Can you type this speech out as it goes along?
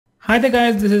Hi there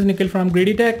guys, this is Nikhil from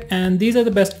Greedy Tech and these are the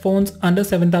best phones under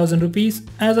 7000 rupees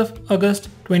as of August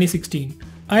 2016.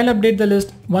 I'll update the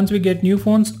list once we get new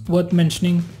phones worth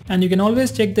mentioning, and you can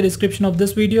always check the description of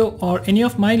this video or any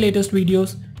of my latest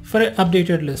videos for an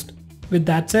updated list. With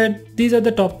that said, these are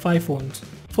the top 5 phones.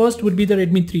 First would be the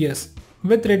Redmi 3S.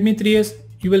 With Redmi 3S,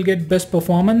 you will get best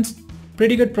performance,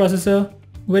 pretty good processor,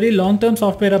 very long-term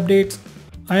software updates,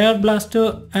 IR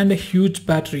blaster and a huge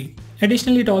battery.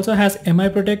 Additionally, it also has MI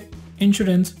Protect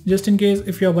insurance just in case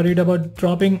if you're worried about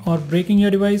dropping or breaking your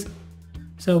device.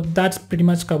 So that's pretty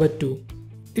much covered too.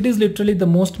 It is literally the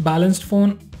most balanced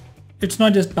phone. It's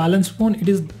not just balanced phone, it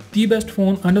is the best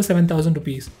phone under 7000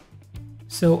 rupees.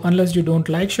 So unless you don't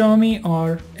like Xiaomi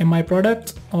or MI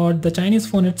products or the Chinese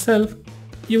phone itself,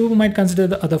 you might consider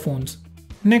the other phones.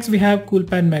 Next we have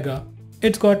Coolpad Mega.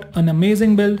 It's got an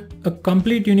amazing build, a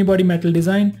complete unibody metal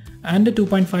design and a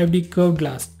 2.5D curved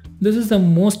glass. This is the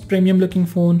most premium looking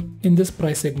phone in this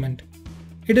price segment.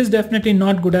 It is definitely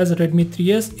not good as a Redmi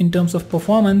 3S in terms of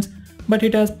performance, but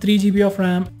it has 3GB of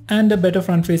RAM and a better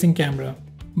front facing camera.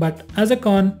 But as a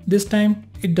con, this time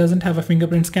it doesn't have a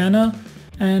fingerprint scanner,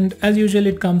 and as usual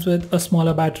it comes with a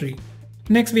smaller battery.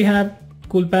 Next we have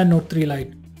Coolpad Note 3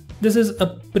 Lite. This is a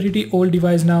pretty old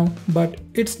device now, but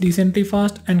it's decently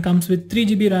fast and comes with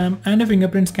 3GB RAM and a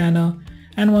fingerprint scanner,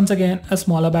 and once again a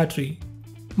smaller battery.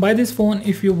 Buy this phone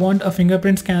if you want a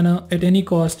fingerprint scanner at any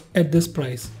cost at this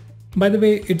price. By the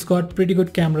way, it's got pretty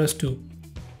good cameras too.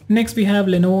 Next we have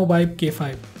Lenovo VIBE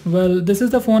P1m. Well, this is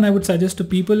the phone I would suggest to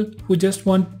people who just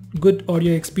want good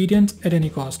audio experience at any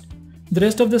cost. The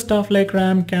rest of the stuff like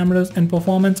RAM, cameras and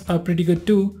performance are pretty good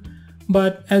too,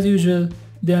 but as usual,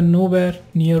 they are nowhere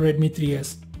near Redmi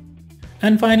 3S.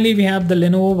 And finally we have the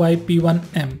Lenovo VIBE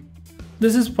P1m.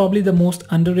 This is probably the most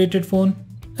underrated phone.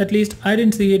 At least I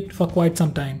didn't see it for quite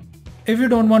some time. If you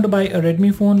don't want to buy a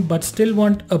Redmi phone but still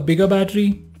want a bigger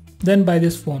battery, then buy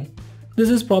this phone. This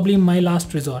is probably my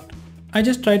last resort. I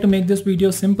just tried to make this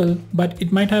video simple, but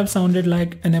it might have sounded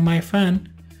like an MI fan.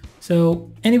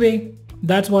 So anyway,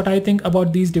 that's what I think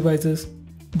about these devices.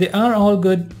 They are all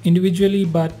good individually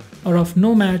but are of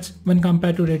no match when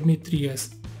compared to Redmi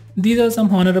 3S. These are some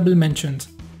honorable mentions: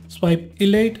 Swipe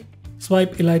Elite,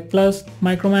 Swipe Elite Plus,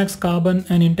 Micromax Carbon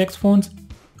and Intex phones.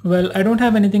 Well, I don't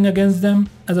have anything against them.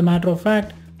 As a matter of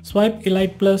fact, Swipe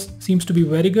Elite Plus seems to be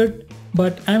very good,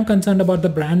 but I am concerned about the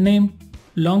brand name,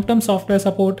 long-term software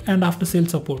support and after-sales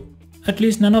support. At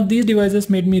least none of these devices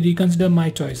made me reconsider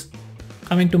my choice.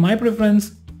 Coming to my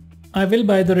preference, I will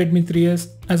buy the Redmi 3S.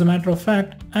 As a matter of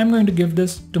fact, I am going to give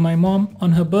this to my mom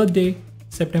on her birthday,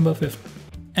 September 5th.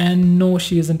 And no,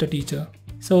 she isn't a teacher.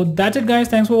 So that's it guys,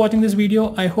 thanks for watching this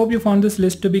video. I hope you found this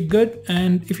list to be good,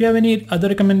 and if you have any other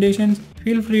recommendations,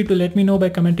 feel free to let me know by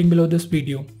commenting below this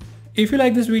video. If you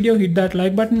like this video, hit that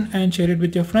like button and share it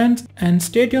with your friends, and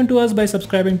stay tuned to us by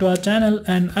subscribing to our channel,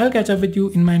 and I'll catch up with you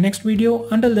in my next video.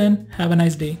 Until then, have a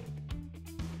nice day.